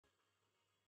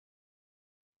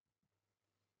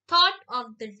Thought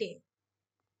of the day.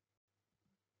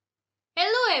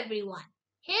 Hello everyone.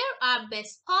 Here are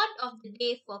best thought of the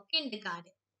day for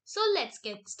kindergarten. So let's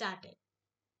get started.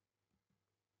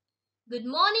 Good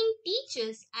morning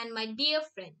teachers and my dear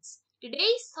friends.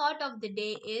 Today's thought of the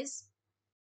day is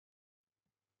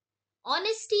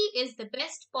honesty is the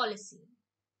best policy.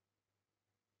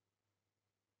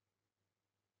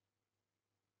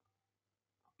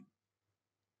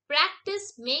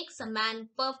 Practice makes a man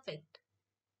perfect.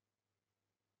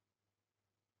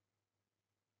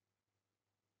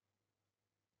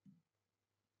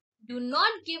 Do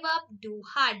not give up, do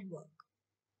hard work.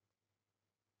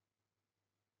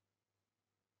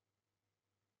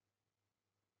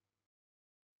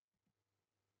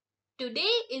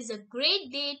 Today is a great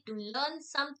day to learn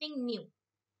something new.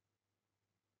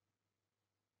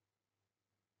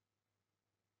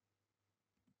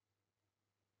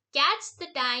 Catch the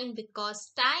time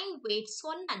because time waits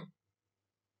for none.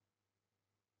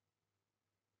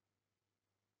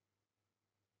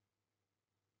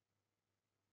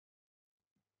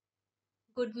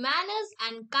 Good manners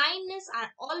and kindness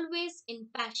are always in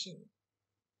passion.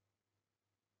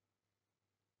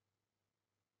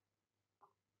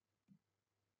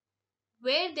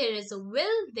 Where there is a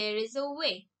will, there is a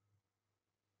way.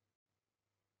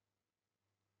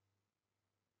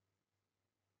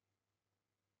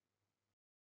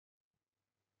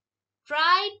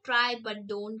 Try, but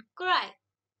don't cry.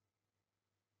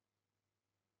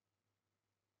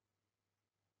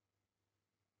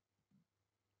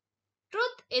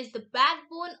 Truth is the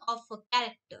backbone of a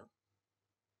character.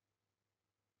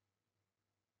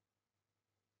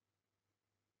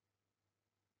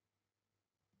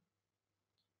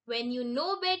 When you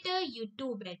know better, you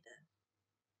do better.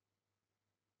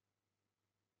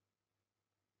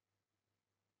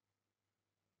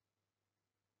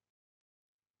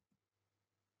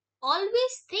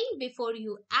 Always think before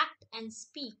you act and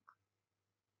speak.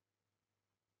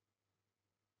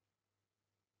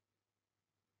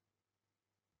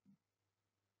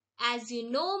 As you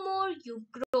know more, you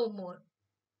grow more.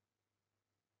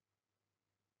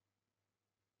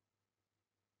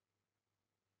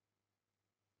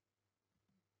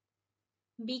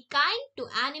 Be kind to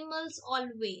animals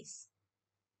always.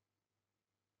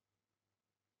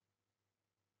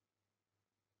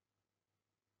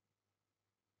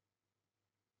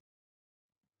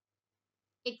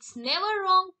 It's never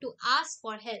wrong to ask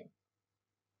for help.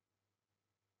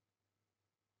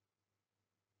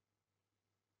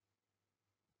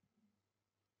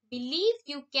 Believe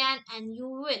you can and you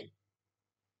will.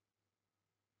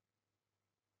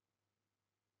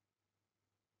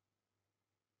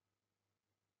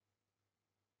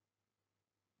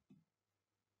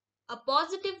 A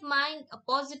positive mind, a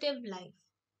positive life.